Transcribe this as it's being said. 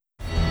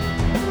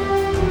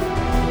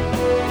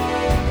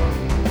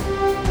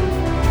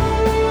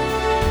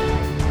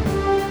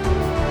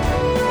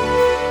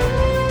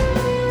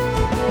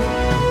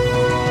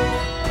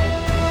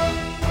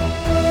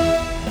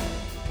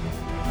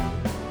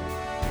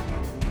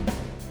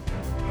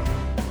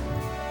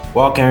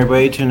Welcome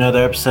everybody to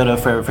another episode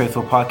of Forever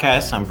Faithful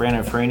Podcast. I'm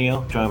Brandon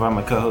Ferranio, joined by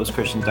my co-host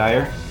Christian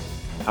Dyer.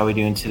 How are we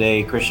doing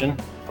today, Christian?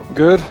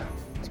 Good.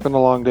 It's been a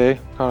long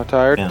day. Kind of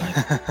tired.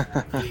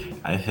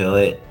 I feel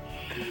it.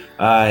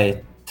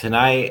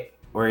 Tonight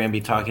we're going to be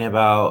talking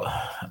about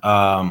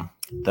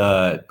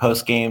the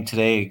post game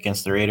today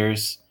against the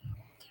Raiders,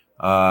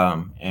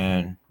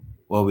 and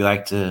what we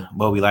liked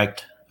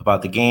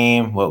about the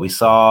game, what we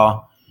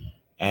saw,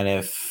 and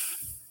if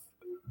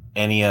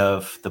any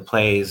of the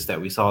plays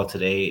that we saw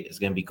today is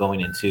going to be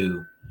going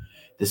into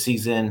the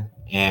season,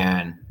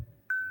 and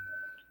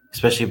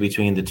especially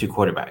between the two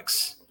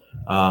quarterbacks.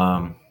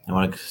 You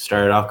want to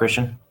start it off,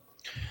 Christian?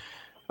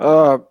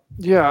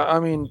 Yeah. I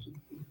mean,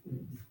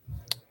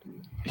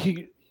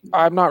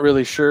 I'm not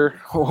really sure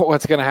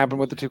what's going to happen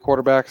with the two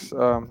quarterbacks.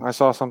 I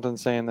saw something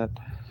saying that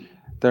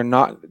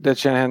that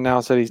Shanahan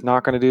now said he's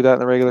not going to do that in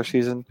the regular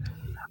season.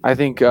 I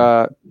think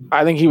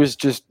he was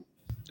just.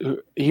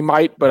 He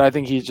might, but I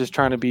think he's just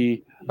trying to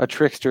be a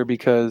trickster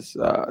because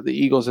the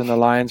Eagles and the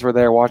Lions were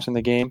there watching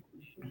the game.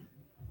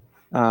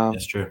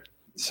 That's true.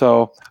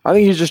 So I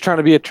think he's just trying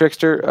to be a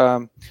trickster.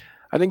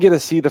 I didn't get to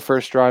see the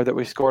first drive that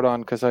we scored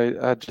on because I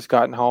had just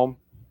gotten home.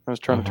 I was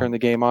trying to turn the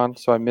game on,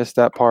 so I missed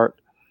that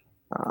part.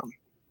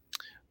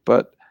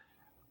 But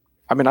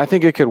I mean, I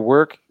think it could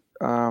work,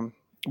 but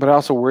I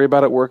also worry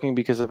about it working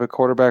because if a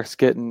quarterback's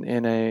getting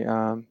in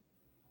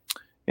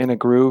a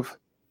groove,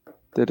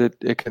 that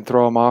it can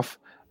throw him off.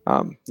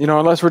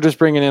 Unless we're just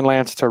bringing in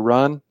Lance to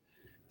run,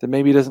 then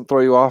maybe it doesn't throw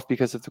you off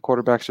because if the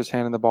quarterback's just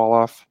handing the ball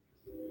off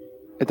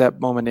at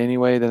that moment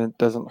anyway, then it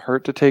doesn't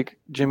hurt to take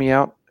Jimmy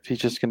out if he's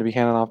just going to be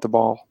handing off the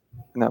ball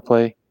in that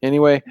play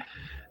anyway.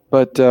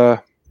 But I'm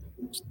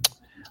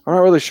not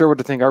really sure what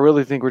to think. I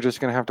really think we're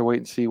just going to have to wait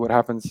and see what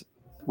happens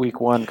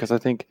week one because I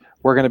think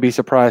we're going to be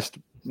surprised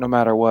no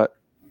matter what.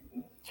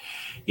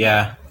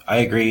 Yeah, I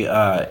agree.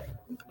 Like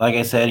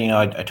I said,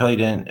 I totally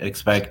didn't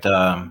expect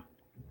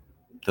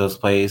those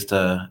plays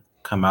to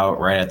come out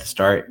right at the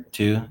start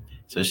too,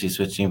 especially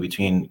switching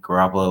between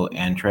Garoppolo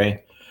and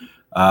Trey.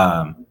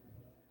 But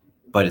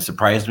it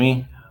surprised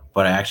me,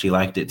 but I actually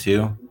liked it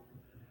too.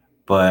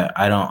 But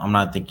I'm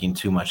not thinking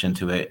too much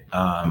into it.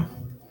 But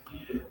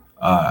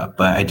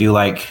I do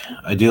like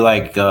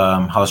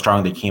how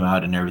strong they came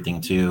out and everything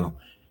too.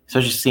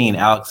 Especially seeing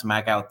Alex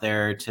Mack out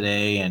there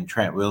today and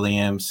Trent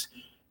Williams.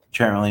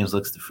 Trent Williams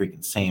looks the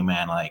freaking same,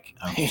 man. Like,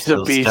 I'm He's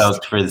so a beast.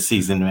 stoked for the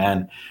season,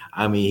 man.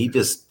 I mean, he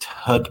just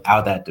took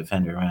out that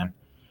defender, man.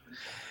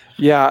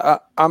 Yeah,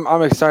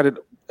 I'm excited.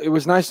 It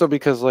was nice though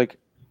because like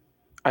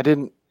I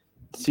didn't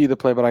see the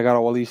play, but I got to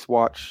at least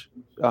watch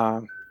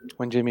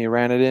when Jimmy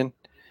ran it in,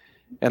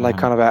 and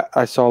like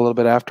I saw a little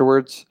bit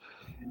afterwards,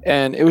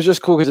 and it was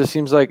just cool because it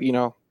seems like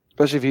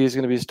especially if he's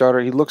going to be a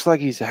starter, he looks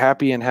like he's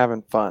happy and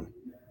having fun.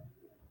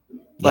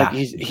 Like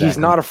he's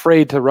not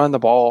afraid to run the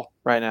ball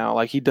right now.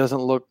 Like he doesn't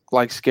look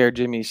like scared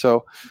Jimmy.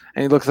 So,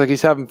 and he looks like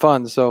he's having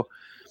fun. So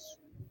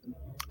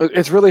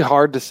it's really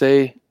hard to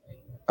say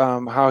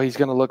how he's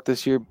going to look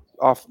this year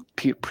off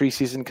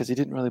preseason because he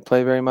didn't really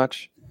play very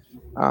much.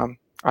 I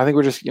think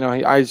we're just,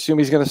 I assume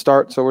he's going to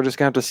start. So we're just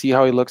going to have to see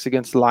how he looks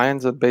against the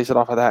Lions and base it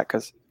off of that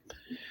because,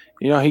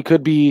 he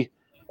could be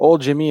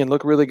old Jimmy and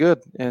look really good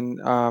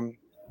and,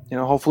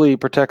 hopefully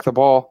protect the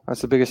ball.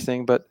 That's the biggest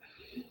thing. But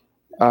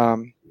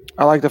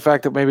I like the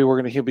fact that maybe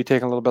he'll be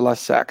taking a little bit less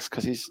sacks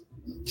because he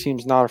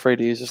seems not afraid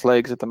to use his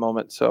legs at the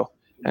moment. So,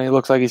 and he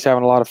looks like he's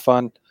having a lot of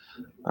fun.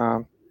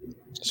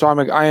 So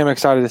I am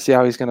excited to see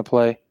how he's going to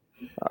play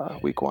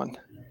week one.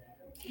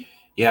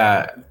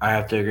 Yeah, I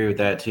have to agree with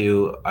that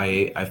too.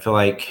 I feel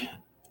like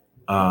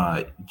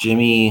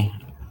Jimmy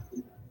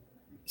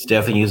is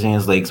definitely using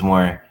his legs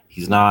more.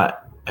 I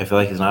feel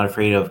like he's not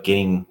afraid of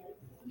getting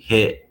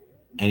hit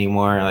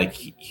anymore like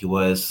he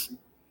was.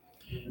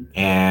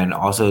 And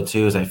also,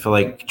 too, is I feel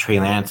like Trey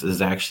Lance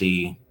is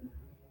actually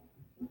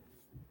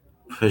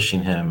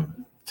pushing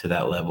him to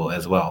that level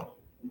as well.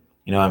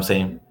 You know what I'm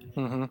saying?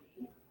 Mm-hmm.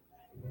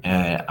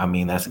 And I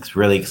mean, that's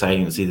really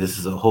exciting to see. This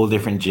is a whole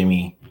different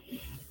Jimmy.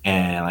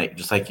 And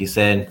just like you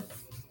said,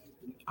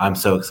 I'm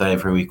so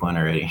excited for week one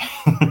already.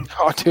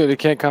 Oh, dude, it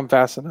can't come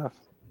fast enough.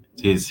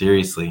 Dude,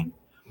 seriously.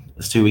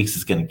 This 2 weeks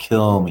is going to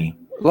kill me.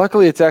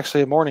 Luckily, it's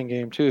actually a morning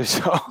game, too.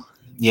 So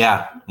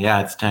Yeah,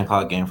 it's a 10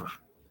 o'clock game.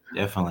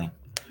 Definitely.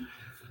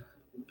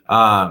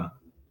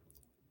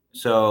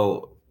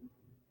 So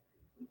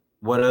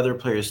what other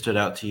players stood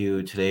out to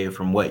you today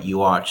from what you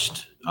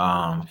watched?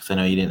 Because I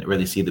know you didn't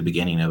really see the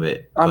beginning of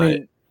it. I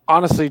mean,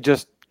 honestly,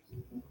 just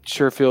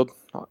Sherfield.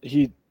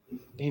 He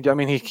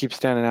keeps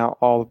standing out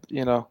all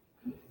in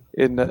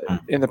the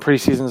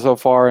preseason so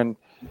far, and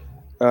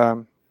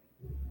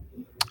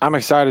I'm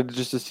excited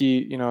just to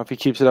see if he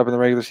keeps it up in the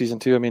regular season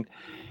too. I mean,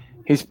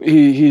 he's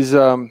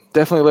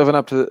definitely living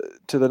up to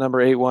the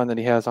number 8-1 that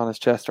he has on his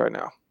chest right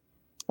now.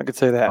 I could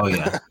say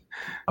that.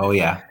 Oh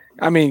yeah.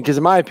 I mean, because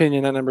in my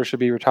opinion, that number should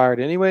be retired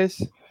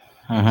anyways.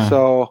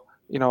 So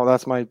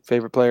that's my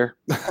favorite player,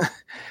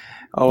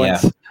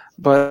 Owens. Yeah.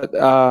 But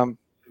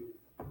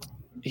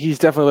he's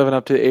definitely living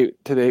up to the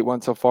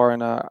 8-1 so far,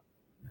 and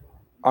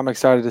I'm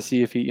excited to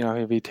see if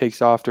he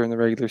takes off during the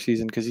regular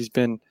season because he's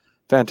been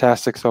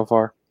fantastic so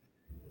far.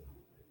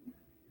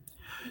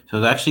 So I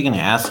was actually going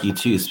to ask you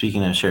too.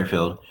 Speaking of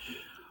Sherfield,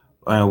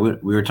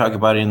 we were talking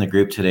about it in the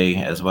group today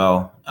as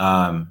well.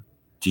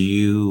 Do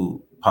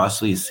you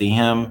possibly see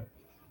him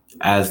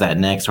as that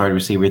next wide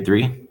receiver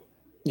 3?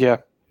 Yeah,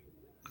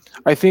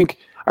 I think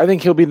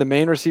he'll be the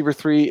main receiver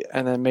 3,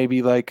 and then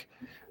maybe like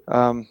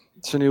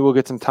Sanu will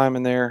get some time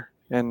in there,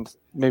 and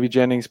maybe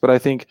Jennings. But I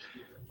think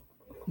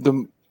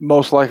the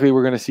most likely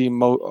we're going to see a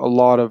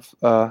lot of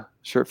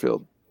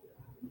Sherfield.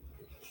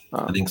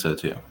 I think so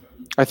too.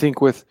 I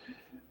think with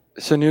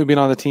Sanu being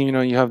on the team,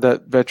 you have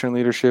that veteran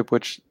leadership,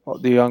 which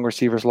the young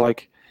receivers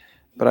like.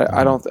 But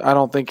I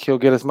don't think he'll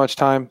get as much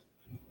time.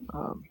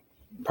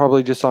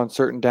 Probably just on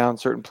certain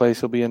downs, certain plays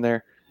he'll be in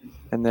there,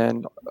 and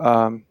then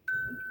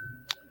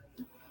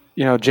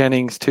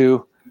Jennings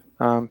too.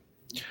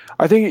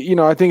 I think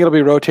it'll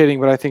be rotating,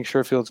 but I think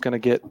Sherfield's going to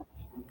get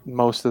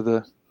most of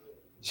the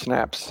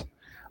snaps.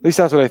 At least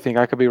that's what I think.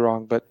 I could be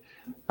wrong, but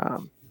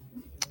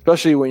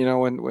especially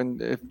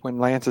when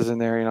Lance is in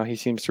there, he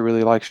seems to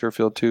really like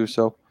Sherfield too.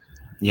 So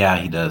yeah,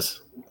 he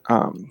does.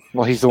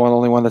 Well, he's the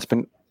only one that's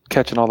been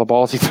catching all the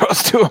balls he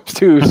throws to him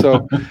too.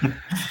 So,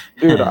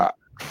 dude.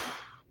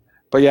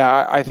 But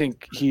yeah, I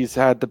think he's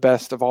had the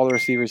best of all the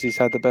receivers. He's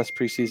had the best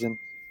preseason.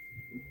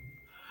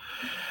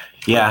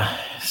 Yeah,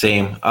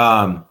 same.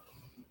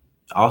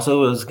 Also,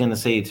 what I was gonna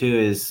say too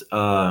is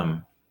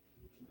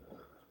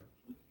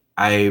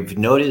I've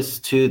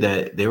noticed too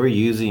that they were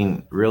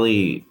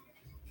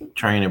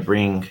trying to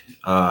bring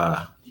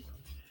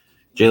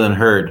Jalen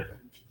Hurd.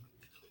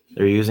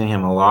 They're using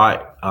him a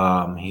lot.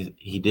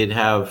 He did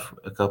have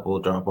a couple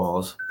of drop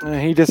balls.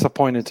 He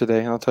disappointed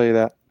today. I'll tell you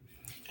that.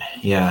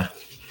 Yeah.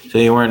 So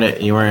you weren't.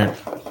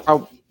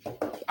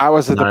 I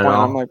was at the point.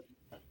 I'm like,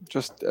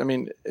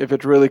 if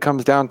it really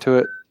comes down to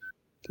it,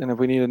 and if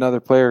we need another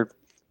player,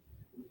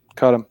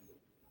 cut him.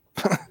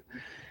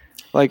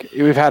 Like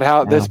we've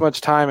had this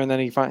much time, and then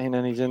he's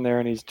in there,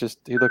 and he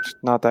looks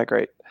not that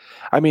great.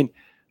 I mean,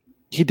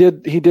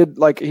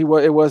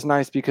 it was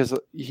nice because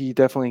he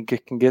definitely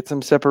can get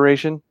some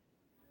separation.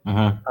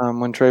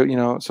 When Trey,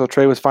 so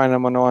Trey was finding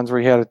him on the ones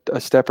where he had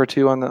a step or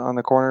two on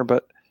the corner,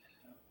 but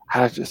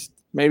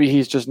maybe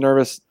he's just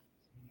nervous.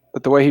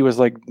 But the way he was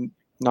like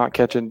not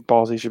catching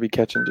balls he should be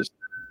catching just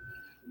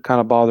kind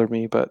of bothered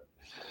me. But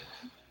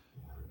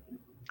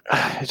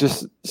it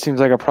just seems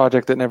like a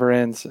project that never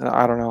ends.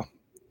 I don't know.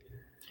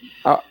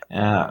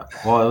 Yeah.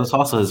 Well, it was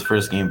also his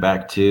first game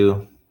back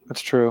too.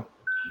 That's true.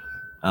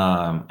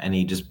 And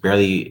he just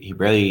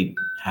barely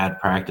had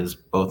practice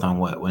both on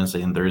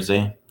Wednesday and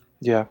Thursday.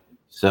 Yeah.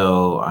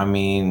 So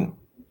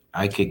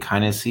I could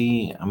kind of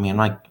see. I don't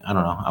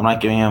know. I'm not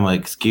giving him an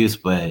excuse,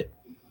 but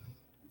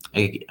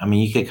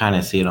you could kind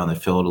of see it on the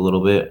field a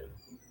little bit.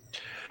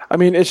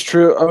 It's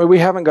true. We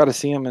haven't got to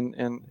see him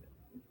in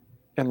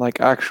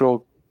like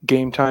actual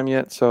game time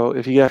yet. So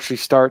if he actually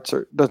starts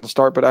or doesn't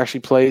start, but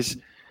actually plays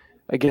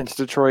against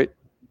Detroit,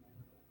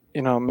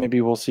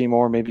 maybe we'll see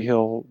more. Maybe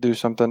he'll do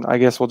something. I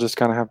guess we'll just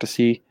kind of have to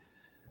see.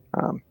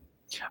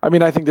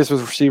 I think this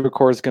receiver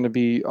core is going to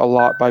be a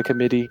lot by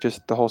committee,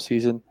 just the whole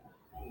season.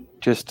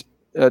 Just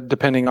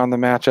depending on the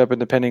matchup and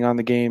depending on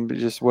the game,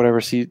 just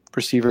whatever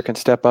receiver can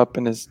step up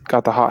and has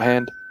got the hot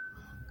hand.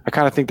 I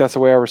kind of think that's the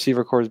way our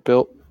receiver core is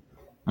built.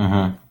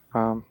 Mm-hmm.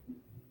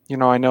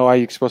 I know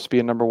Ayuk's supposed to be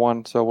a number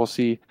 1, so we'll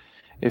see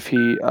if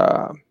he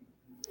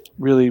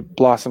really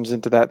blossoms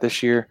into that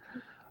this year.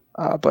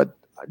 But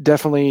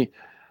definitely,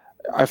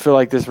 I feel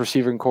like this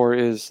receiving core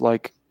is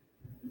like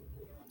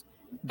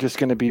just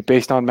going to be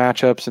based on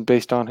matchups and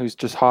based on who's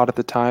just hot at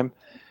the time,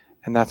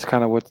 and that's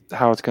kind of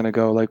how it's going to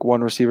go. Like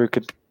one receiver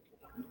could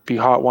be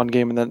hot one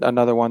game and then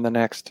another one the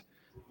next.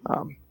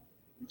 I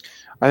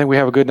think we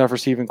have a good enough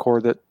receiving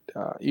core that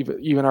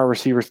even our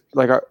receivers,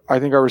 I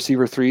think our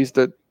receiver 3s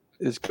that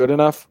is good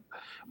enough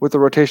with the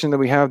rotation that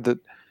we have that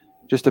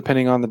just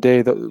depending on the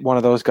day that one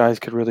of those guys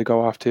could really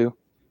go off too.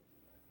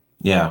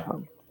 Yeah.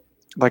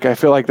 I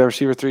feel like the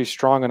receiver 3 is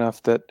strong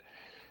enough that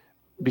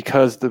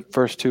because the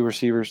first 2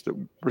 receivers, the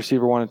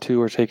receiver 1 and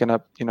 2 are taking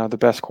up, the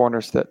best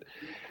corners that,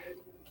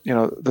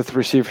 the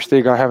receivers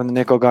 3 guy having the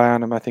nickel guy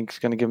on him, I think is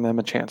going to give them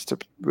a chance to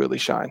really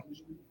shine.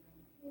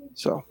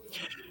 So.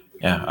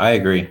 Yeah, I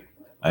agree.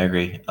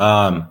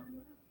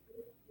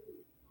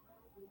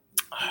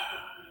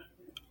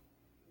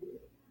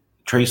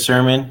 Trey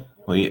Sermon,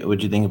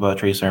 what'd you think about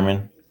Trey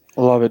Sermon?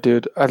 I love it,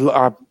 dude. I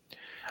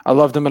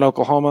loved him in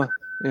Oklahoma,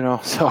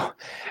 so,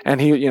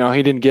 and he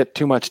didn't get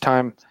too much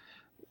time,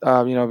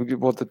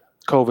 with the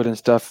COVID and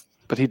stuff,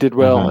 but he did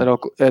well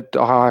at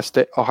Ohio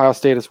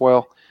State as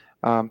well.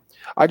 I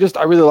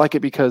really like it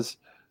because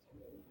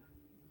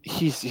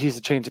he's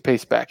a change of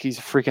pace back. He's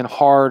a freaking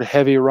hard,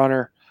 heavy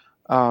runner.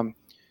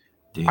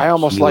 Dude, I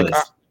almost like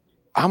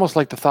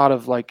the thought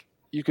of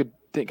you could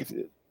think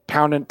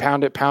pound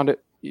it,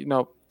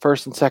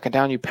 first and second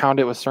down, you pound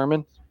it with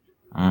Sermon.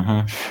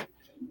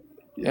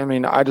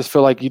 Mm-hmm. I just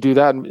feel like you do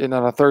that, and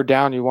on a third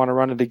down, you want to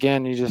run it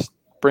again. You just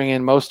bring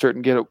in Mostert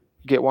and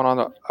get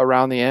one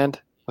around the end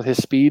with his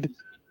speed.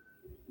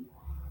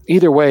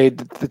 either way,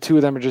 the two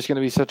of them are just going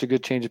to be such a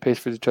good change of pace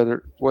for each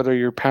other. Whether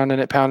you're pounding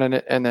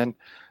it, and then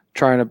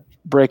trying to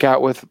break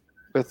out with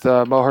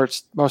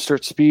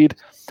Mostert's speed,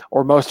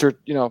 or Mostert,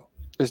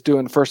 is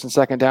doing first and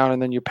second down,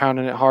 and then you're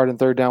pounding it hard and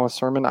third down with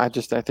Sermon. I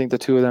think the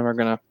two of them are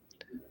going to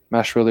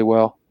mesh really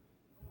well.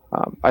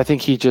 I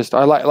think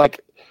I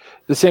like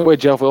the same way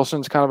Jeff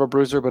Wilson's kind of a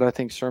bruiser, but I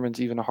think Sermon's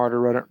even a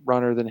harder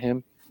runner than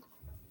him.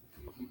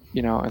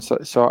 And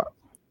so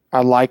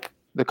I like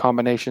the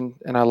combination,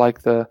 and I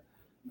like the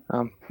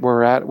where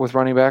we're at with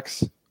running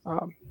backs.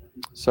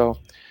 So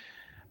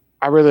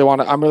I'm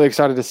really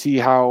excited to see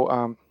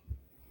how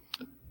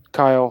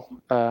Kyle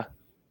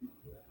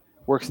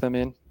works them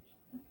in,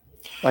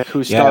 like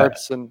who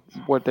starts and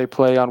what they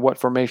play on what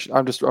formation.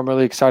 I'm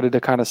really excited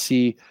to kind of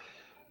see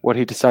what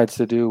he decides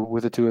to do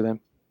with the two of them.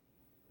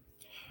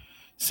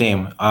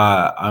 Same.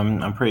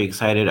 I'm pretty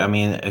excited. I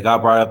mean, it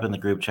got brought up in the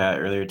group chat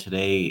earlier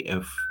today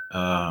if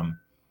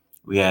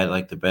we had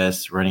like the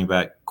best running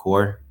back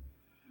core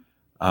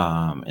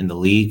in the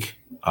league.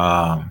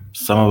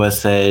 Some of us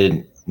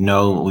said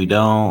no, we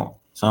don't.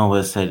 Some of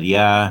us said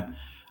yeah.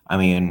 I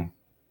mean,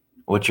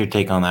 what's your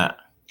take on that?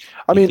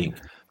 I mean,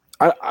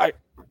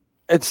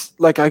 it's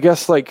like, I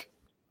guess, like,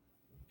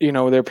 there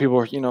are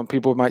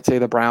people might say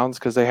the Browns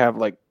because they have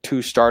like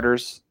two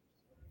starters.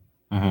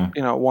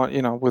 Mm-hmm.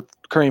 One, with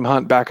Kareem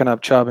Hunt backing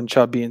up Chubb, and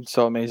Chubb being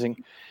so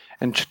amazing,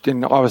 and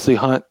obviously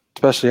Hunt,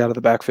 especially out of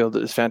the backfield,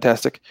 is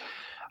fantastic.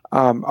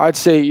 I'd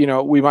say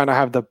we might not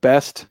have the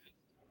best,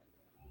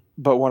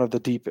 but one of the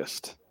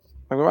deepest.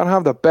 Like, we might not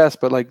have the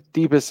best, but like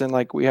deepest, and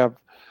like we have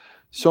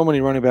so many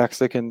running backs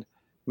that can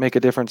make a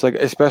difference. Like,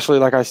 especially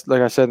like I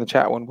said in the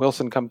chat, when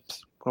Wilson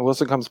comes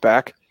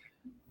back,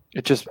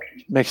 it just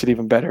makes it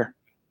even better.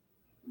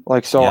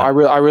 Like, so yeah. I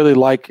really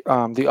like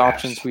the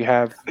options we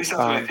have. At least that's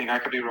what I think. I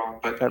could be wrong,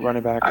 but at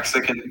running back,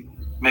 actually can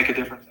make a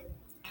difference.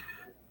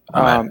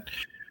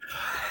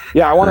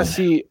 Yeah, I want to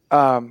see.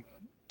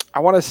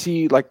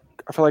 Like,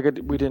 I feel like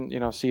we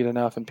didn't see it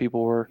enough, and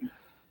people were,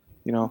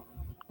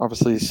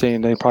 obviously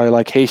saying they probably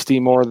like Hasty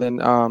more than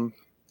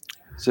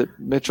is it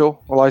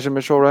Elijah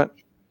Mitchell, right?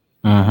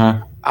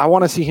 Mm-hmm. I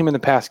want to see him in the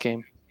pass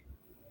game.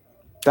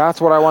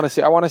 That's what I want to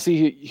see. I want to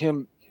see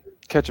him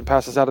catching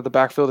passes out of the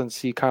backfield and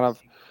see kind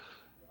of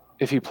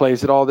if he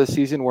plays it all this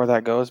season, where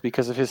that goes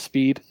because of his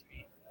speed.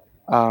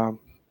 I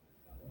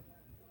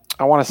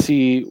want to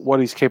see what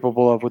he's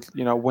capable of with,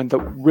 with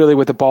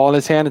the ball in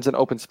his hand, it's an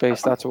open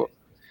space. That's what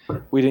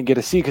we didn't get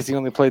to see because he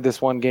only played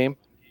this one game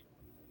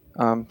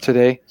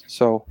today.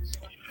 So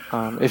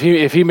if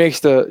he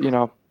makes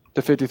the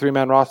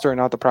 53-man roster and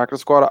not the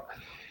practice squad,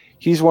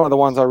 he's one of the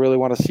ones I really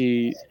want to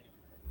see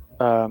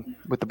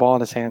with the ball in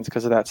his hands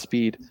because of that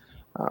speed.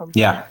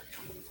 Yeah.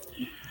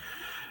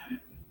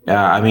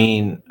 I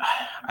mean,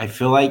 I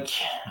feel like,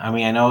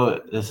 I know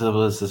this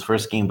was his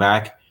first game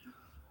back,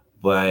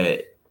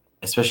 but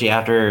especially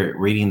after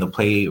reading the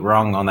play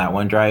wrong on that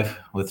one drive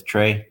with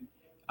Trey.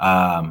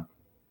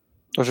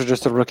 Those are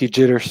just the rookie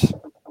jitters.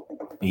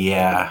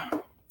 Yeah.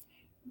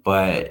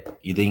 But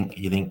you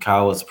think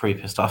Kyle was pretty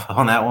pissed off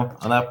on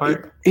that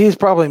part? He's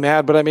probably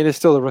mad, but it's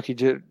still the rookie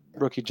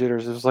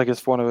jitters. It was like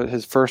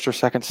his first or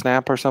second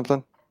snap or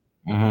something.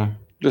 Mm-hmm.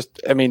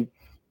 It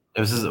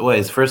was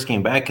his first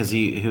game back because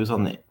he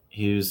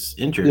was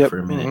injured for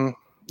a minute. Mm-hmm.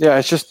 Yeah,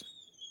 it's just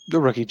the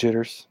rookie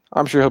jitters.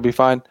 I'm sure he'll be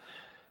fine.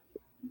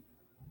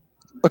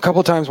 A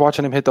couple times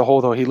watching him hit the hole,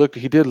 though, he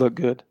did look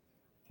good.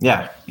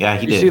 Yeah, he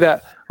did. You see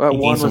that? He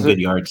gained some good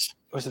yards.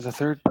 Was it the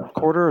third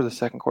quarter or the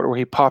second quarter where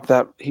he popped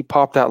that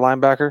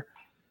linebacker,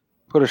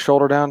 put his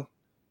shoulder down?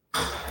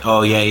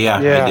 Oh yeah,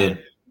 I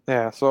did.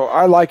 Yeah, so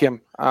I like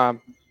him. I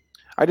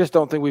just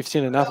don't think we've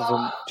seen enough of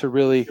him to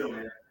really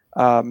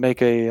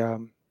make a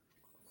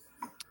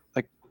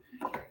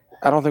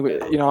I don't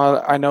think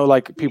I know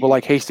like people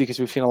like Hasty because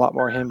we've seen a lot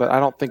more of him, but I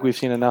don't think we've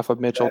seen enough of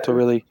Mitchell to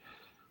really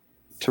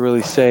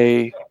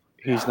say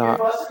he's not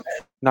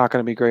going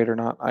to be great or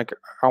not. I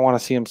want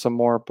to see him some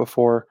more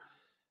before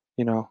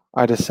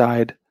I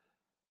decide.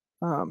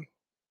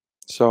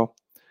 So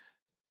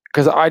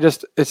because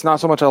it's not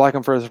so much I like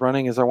him for his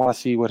running as I want to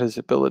see what his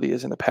ability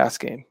is in the pass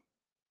game.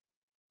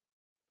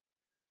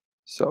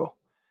 So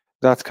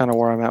that's kind of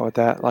where I'm at with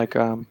that. Like,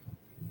 I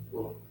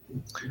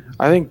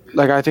think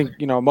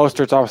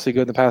Mostert's obviously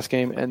good in the pass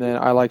game, and then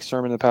I like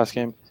Sermon in the pass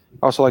game.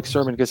 I also like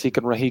Sermon because he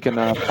can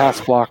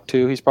pass block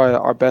too. He's probably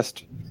our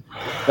best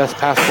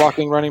pass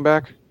blocking running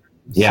back.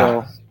 Yeah.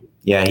 So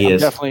yeah, he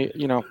is definitely.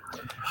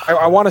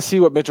 I want to see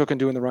what Mitchell can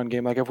do in the run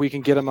game. Like if we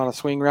can get him on a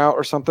swing route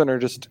or something, or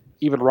just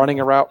even running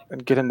a route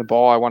and get him the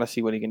ball. I want to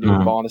see what he can do with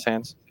the ball in his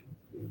hands.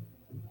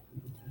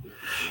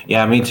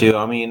 Yeah, me too.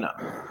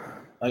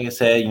 Like I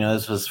said,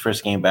 this was his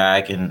first game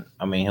back, and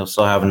he'll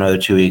still have another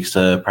 2 weeks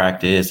to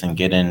practice and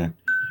get in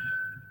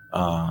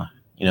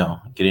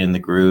the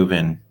groove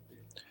and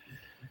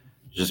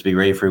just be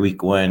ready for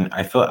week one.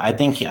 I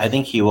think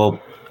he'll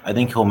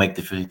make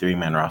the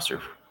 53-man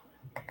roster.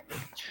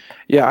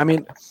 Yeah,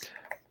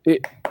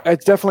 I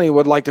definitely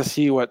would like to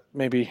see what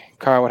maybe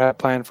Kyle would have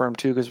planned for him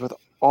too, because with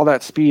all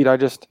that speed, I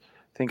just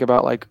think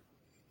about like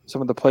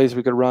some of the plays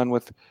we could run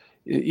with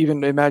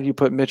Even imagine you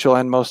put Mitchell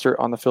and Mostert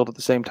on the field at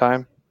the same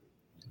time,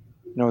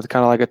 with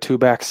kind of like a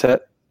 2-back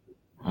set.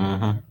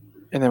 Mm-hmm.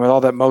 And then with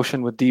all that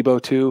motion with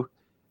Debo too.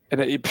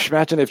 And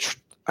imagine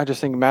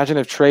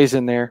if Trey's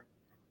in there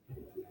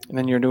and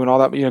then you're doing all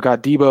that,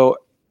 got Debo,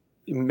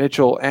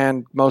 Mitchell,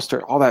 and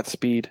Mostert, all that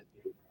speed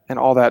and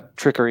all that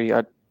trickery.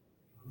 I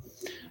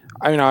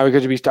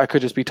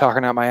could just be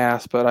talking out my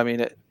ass, but I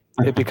mean,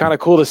 it'd be kind of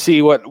cool to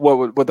see what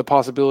the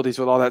possibilities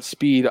with all that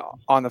speed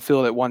on the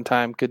field at one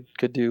time could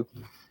do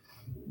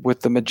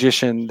with the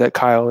magician that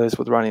Kyle is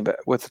with running back,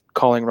 with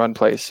calling run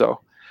plays. So,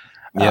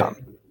 yeah,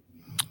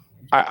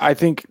 I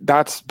think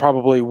that's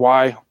probably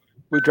why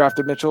we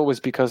drafted Mitchell, was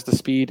because the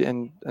speed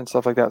and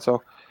stuff like that.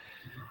 So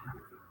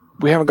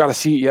we haven't got to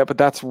see it yet, but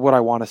that's what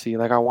I want to see.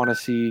 Like I want to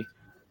see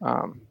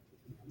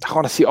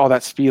all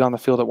that speed on the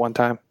field at one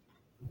time.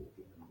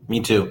 Me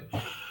too.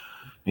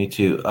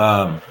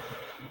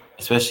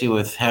 Especially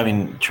with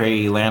having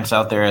Trey Lance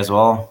out there as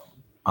well.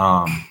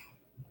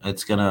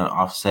 It's gonna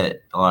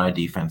offset a lot of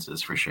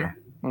defenses for sure.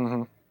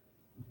 Mm-hmm.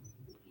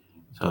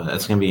 So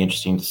that's gonna be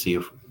interesting to see.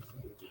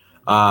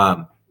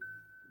 Our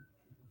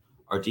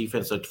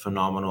defense looked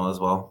phenomenal as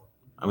well.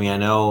 I mean, I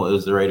know it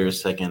was the Raiders'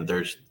 second,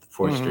 third,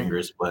 fourth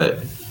stringers,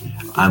 but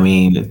I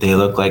mean, they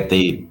look like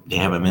they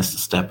haven't missed a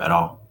step at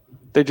all.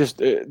 They just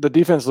the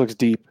defense looks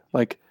deep.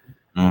 Like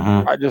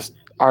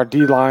our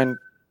D line,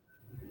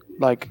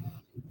 like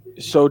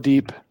so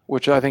deep,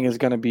 which I think is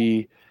going to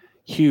be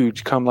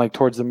huge come like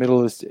towards the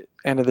middle of the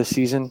end of the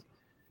season,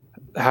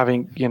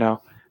 having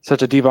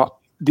such a deep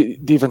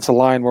defensive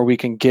line where we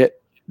can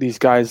get these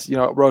guys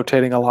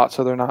rotating a lot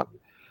so they're not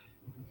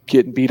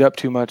getting beat up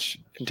too much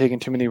and taking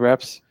too many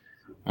reps.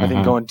 I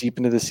think going deep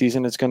into the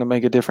season is going to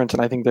make a difference,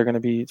 and I think they're going to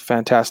be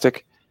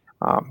fantastic.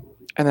 And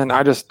then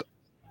I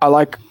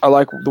like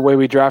the way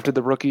we drafted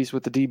the rookies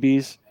with the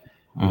DBs,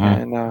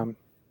 and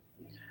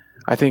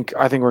I think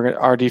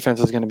our defense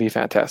is going to be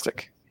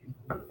fantastic.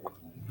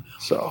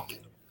 So,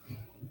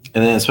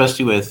 and then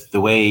especially with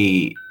the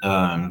way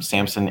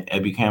Samson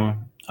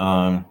Ebukam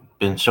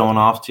been showing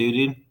off too,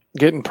 dude.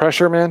 Getting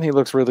pressure, man. He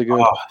looks really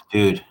good. Oh,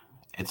 dude,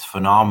 it's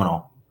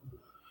phenomenal.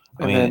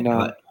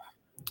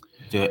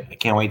 Dude, I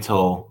can't wait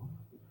till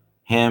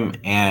him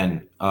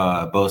and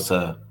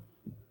Bosa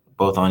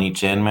both on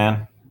each end,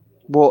 man.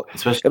 Well,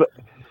 especially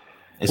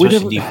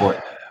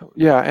D4.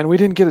 Yeah, and we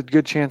didn't get a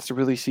good chance to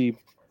really see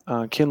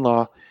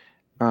Kinlaw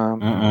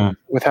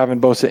with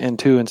having Bosa in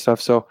too and stuff.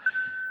 So,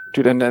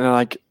 dude, and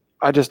like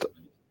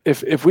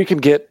if we can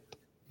get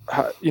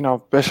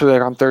especially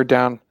like on third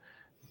and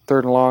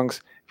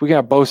longs, if we can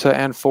have Bosa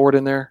and Ford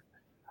in there,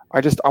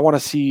 I want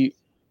to see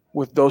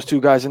with those two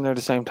guys in there at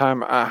the same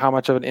time how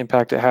much of an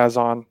impact it has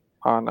on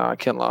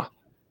Kinlaw.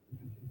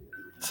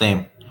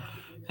 Same.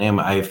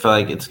 I feel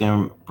like it's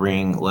going to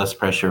bring less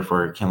pressure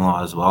for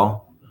Kinlaw as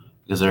well,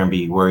 because they're going to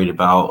be worried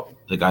about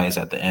the guys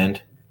at the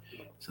end.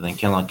 So then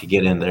Kinlaw could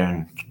get in there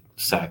and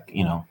sack,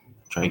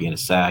 try to get a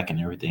sack and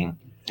everything.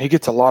 He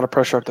gets a lot of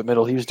pressure up the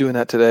middle. He was doing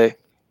that today.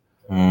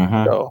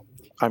 So,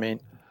 I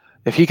mean,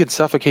 if he could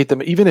suffocate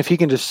them, even if he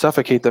can just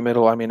suffocate the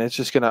middle, I mean, it's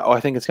just I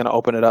think it's going to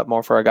open it up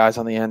more for our guys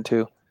on the end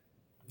too.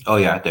 Oh,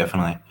 yeah,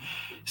 definitely.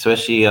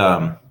 Especially,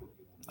 I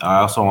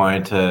also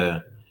wanted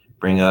to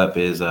bring up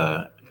is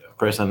a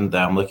person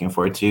that I'm looking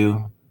forward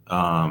to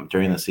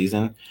during the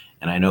season,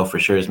 and I know for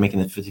sure is making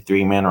the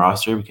 53-man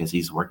roster because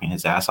he's working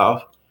his ass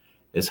off,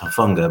 is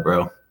Hufanga,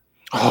 bro.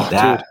 Oh,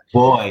 that dude.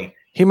 Boy.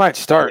 He might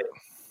start.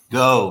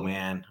 Go,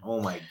 man.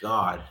 Oh, my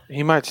God.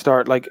 He might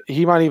start. Like,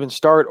 he might even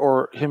start,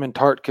 or him and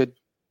Tart could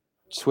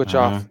switch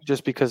off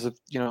just because of,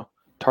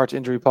 Tart's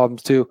injury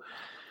problems too.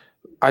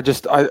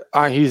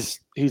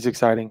 He's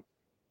exciting.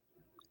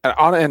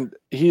 And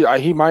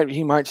he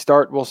might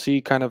start. We'll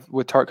see kind of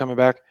with Tart coming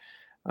back.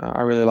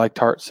 I really like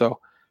Tart. So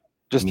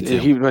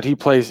he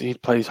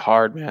plays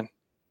hard, man.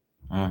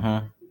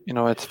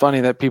 It's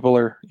funny that people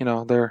are,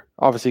 they're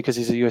obviously because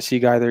he's a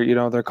USC guy,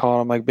 they're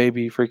calling him like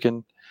baby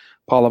freaking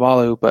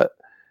Polamalu, but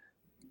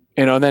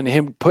and then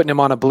him putting him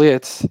on a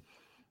blitz.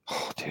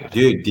 Oh,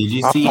 dude, did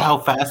you see how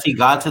fast he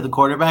got to the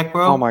quarterback,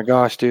 bro? Oh my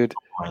gosh, dude.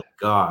 Oh my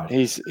God.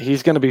 He's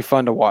going to be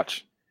fun to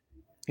watch.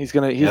 He's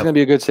going to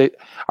be a good state.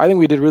 I think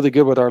we did really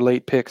good with our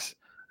late picks.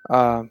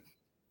 I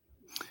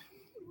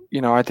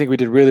think we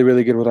did really,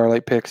 really good with our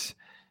late picks.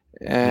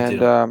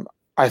 And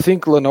I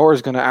think Lenore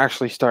is going to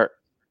actually start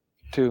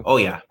too. Oh,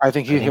 yeah. I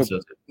think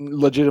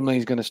legitimately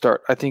he's going to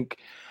start. I think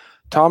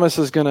Thomas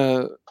is going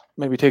to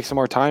maybe take some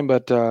more time,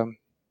 but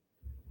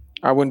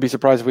I wouldn't be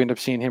surprised if we end up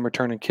seeing him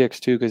returning kicks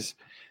too, because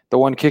the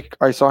one kick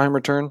I saw him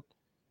return,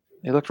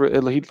 he looked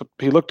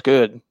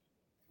good.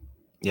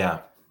 Yeah.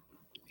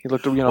 He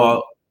looked,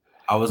 Well,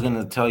 I was going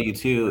to tell you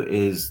too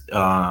is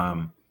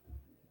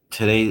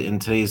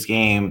today's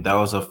game, that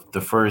was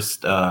the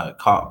first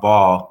caught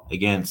ball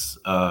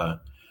against God,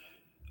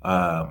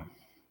 I'm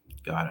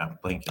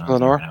blanking on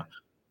Lenore. Right now.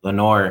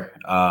 Lenore,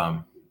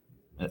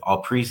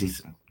 all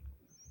preseason.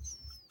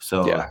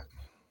 So yeah,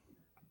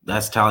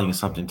 that's telling you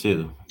something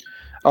too.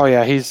 Oh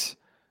yeah, I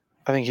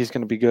think he's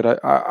going to be good.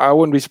 I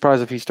wouldn't be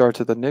surprised if he starts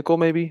at the nickel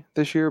maybe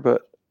this year,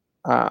 but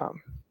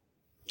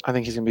I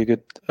think he's going to be a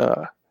good,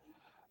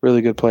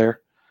 really good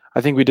player.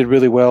 I think we did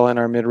really well in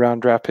our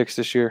mid-round draft picks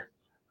this year.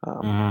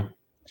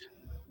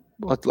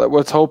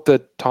 Let's hope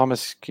that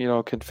Thomas,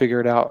 can figure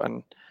it out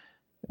and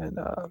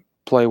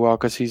play well,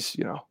 because he's,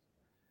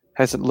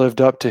 hasn't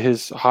lived up to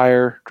his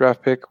higher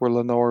draft pick where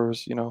Lenore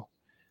was, I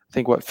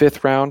think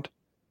fifth round,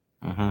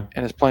 and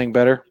is playing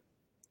better,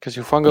 because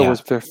Hufanga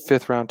was their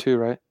fifth round too,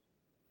 right?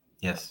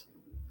 Yes.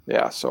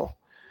 Yeah. So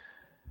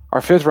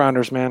our fifth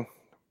rounders, man.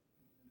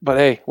 But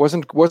hey,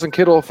 wasn't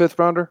Kittle a fifth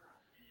rounder?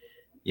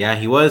 Yeah,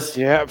 he was.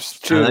 Yeah,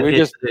 true. We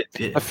just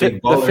the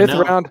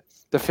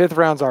fifth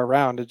round's our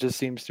round. It just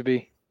seems to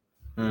be.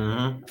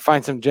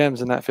 Find some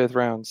gems in that fifth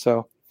round.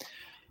 So,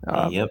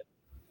 yep.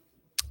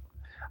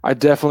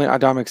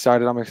 I'm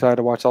excited. I'm excited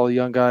to watch all the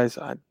young guys.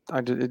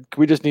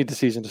 We just need the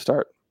season to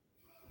start.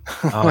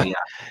 Oh yeah,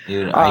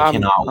 dude! I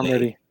cannot wait. I'm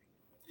ready.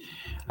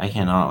 I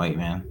cannot wait,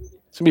 man.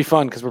 It's gonna be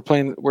fun because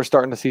we're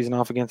starting the season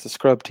off against the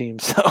scrub team.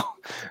 So.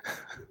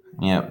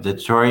 Yeah,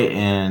 Detroit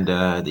and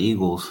the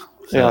Eagles.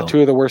 So. Yeah,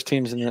 two of the worst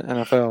teams in the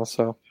NFL.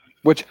 So,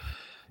 which,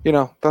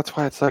 that's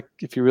why it's like,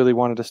 if you really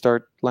wanted to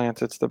start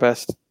Lance, it's the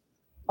best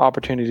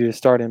opportunity to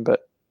start him.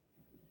 But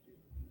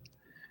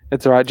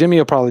it's all right. Jimmy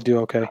will probably do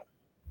okay.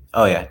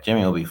 Oh yeah,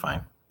 Jimmy will be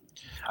fine.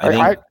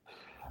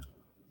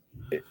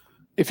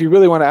 If you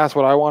really want to ask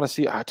what I want to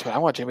see, I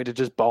want Jimmy to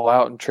just ball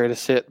out and Trey to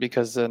sit,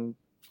 because then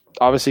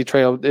obviously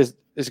Trey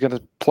is going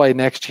to play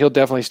next. He'll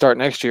definitely start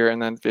next year,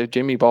 and then if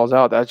Jimmy balls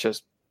out, that's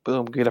just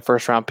boom, get a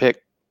first round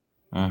pick.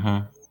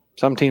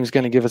 Some team's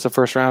going to give us a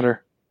first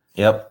rounder.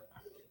 Yep.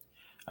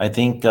 I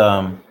think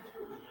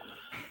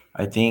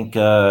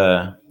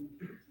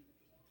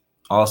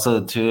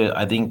also too,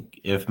 I think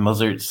if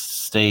Mozart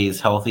stays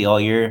healthy all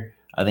year,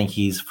 I think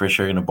he's for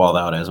sure going to ball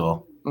out as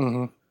well.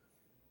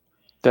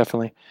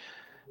 Definitely.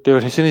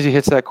 Dude, as soon as he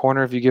hits that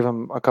corner, if you give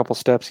him a couple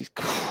steps, he's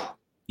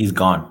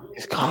gone.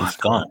 He's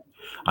gone.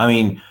 I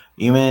mean,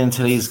 even in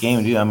today's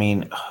game, dude, I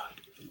mean,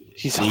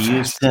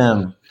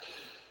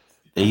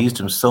 They used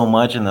him so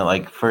much in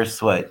the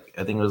first I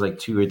think it was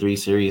 2 or 3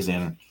 series,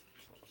 and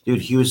dude,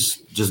 he was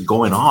just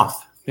going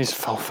off. He's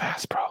so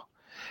fast, bro.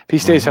 If he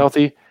stays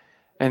healthy,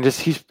 and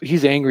just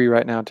he's angry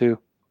right now too,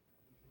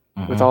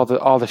 with all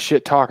the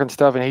shit talk and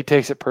stuff, and he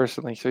takes it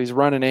personally. So he's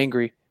running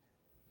angry.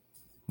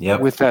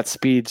 With that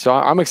speed. So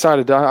I'm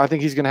excited. I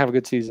think he's going to have a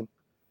good season.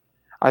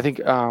 I think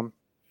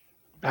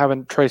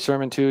having Trey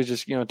Sermon too is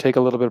just take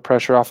a little bit of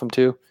pressure off him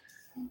too.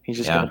 He's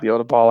just going to be able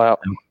to ball out.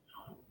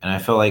 And I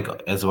feel like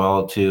as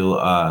well too,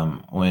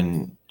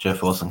 when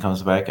Jeff Wilson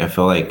comes back, I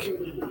feel like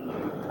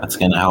that's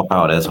going to help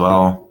out as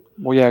well.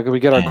 Well, yeah,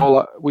 we got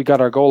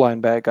our goal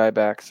line guy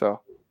back.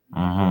 So.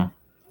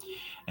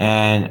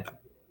 And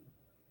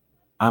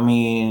I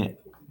mean,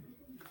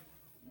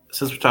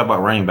 since we're talking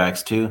about running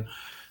backs too,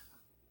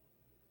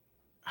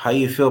 how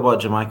you feel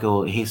about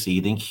JaMycal Hasty?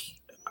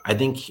 I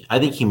think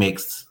he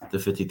makes the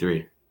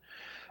 53.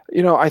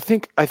 I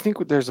think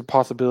there's a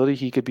possibility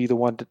he could be the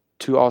one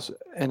to also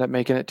end up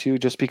making it too,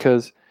 just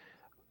because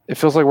it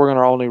feels like we're going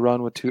to only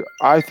run with two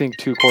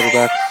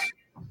quarterbacks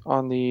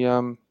on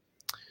the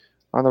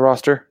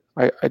roster.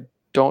 I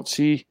don't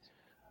see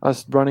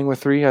us running with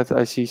 3.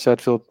 I see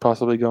Sudfield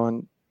possibly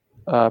going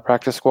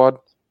practice squad,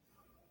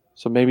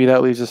 so maybe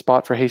that leaves a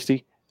spot for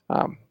Hasty.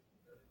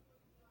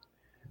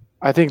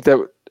 I think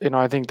that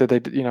they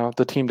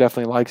the team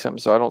definitely likes him,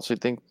 so I don't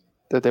think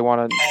that they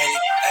want to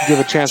give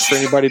a chance for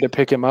anybody to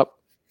pick him up.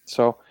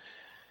 So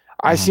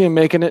I see him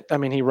making it. I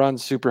mean, he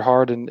runs super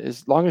hard, and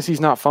as long as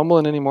he's not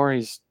fumbling anymore,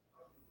 he's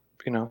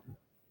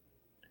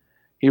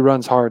he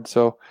runs hard.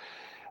 So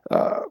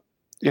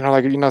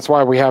that's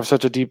why we have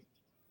such a deep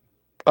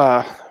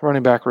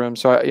running back room.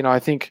 So I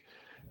think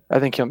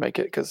he'll make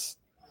it, because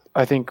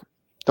I think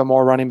the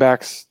more running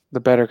backs, the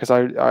better, because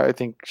I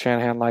think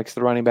Shanahan likes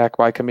the running back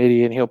by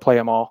committee, and he'll play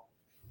them all.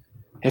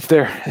 If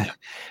they're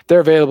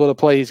available to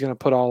play, he's going to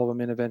put all of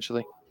them in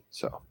eventually.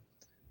 So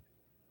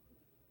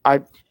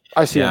I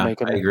see him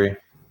making it. I agree.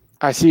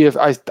 I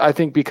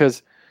think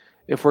because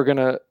if we're going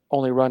to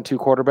only run 2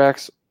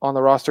 quarterbacks on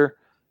the roster,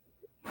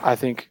 I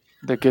think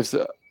that gives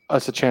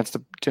us a chance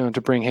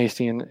to bring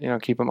Hasty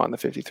and keep him on the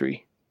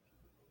 53.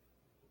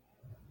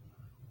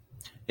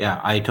 Yeah,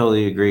 I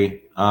totally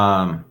agree.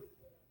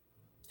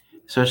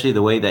 Especially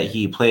the way that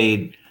he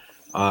played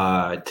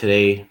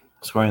today,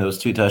 scoring those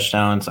 2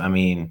 touchdowns. I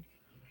mean,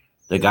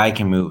 the guy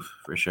can move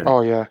for sure.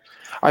 Oh yeah,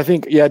 I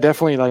think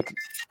definitely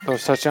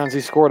those touchdowns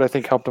he scored, I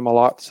think helped him a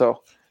lot.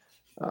 So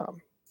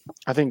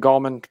I think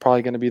Gallman's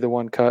probably going to be the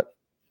one cut,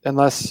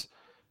 unless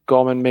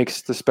Gallman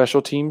makes the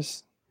special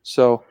teams.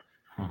 So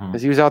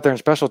because he was out there in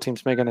special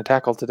teams making a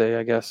tackle today,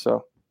 I guess.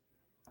 So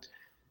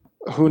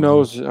who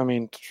knows? I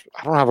mean,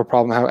 I don't have a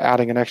problem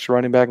adding an extra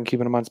running back and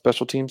keeping him on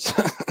special teams.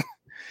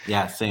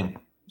 Yeah, same.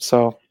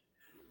 So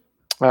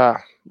we're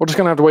just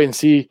gonna have to wait and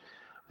see.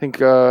 I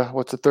think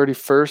what's the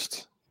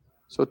 31st?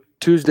 So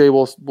Tuesday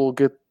we'll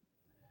get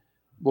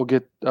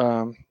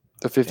the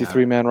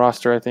 53-man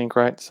roster, I think,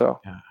 right?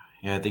 So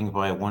yeah, I think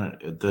by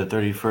the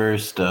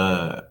 31st.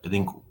 I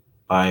think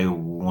by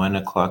 1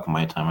 o'clock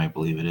my time, I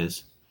believe it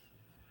is.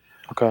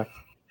 Okay.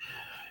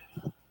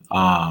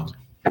 And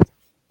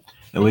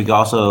we can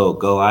also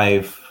go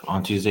live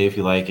on Tuesday if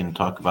you like and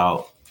talk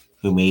about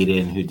who made it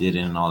and who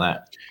didn't and all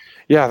that.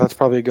 Yeah, that's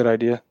probably a good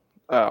idea.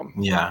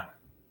 Yeah.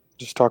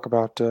 Just talk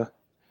about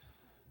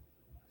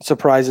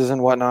surprises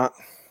and whatnot.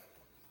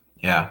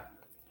 Yeah.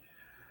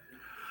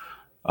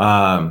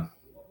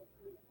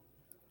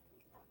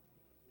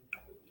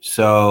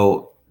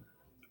 So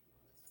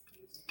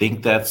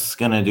think that's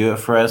gonna do it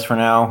for us for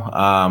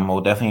now.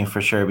 We'll definitely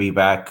for sure be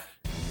back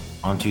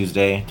on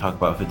Tuesday, talk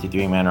about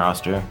 53-man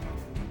roster.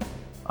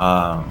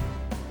 Other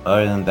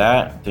than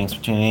that, thanks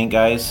for tuning in,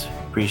 guys.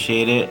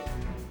 Appreciate it.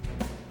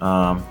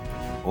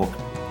 We'll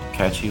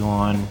catch you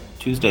on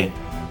Tuesday.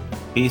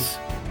 Peace.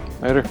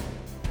 Later.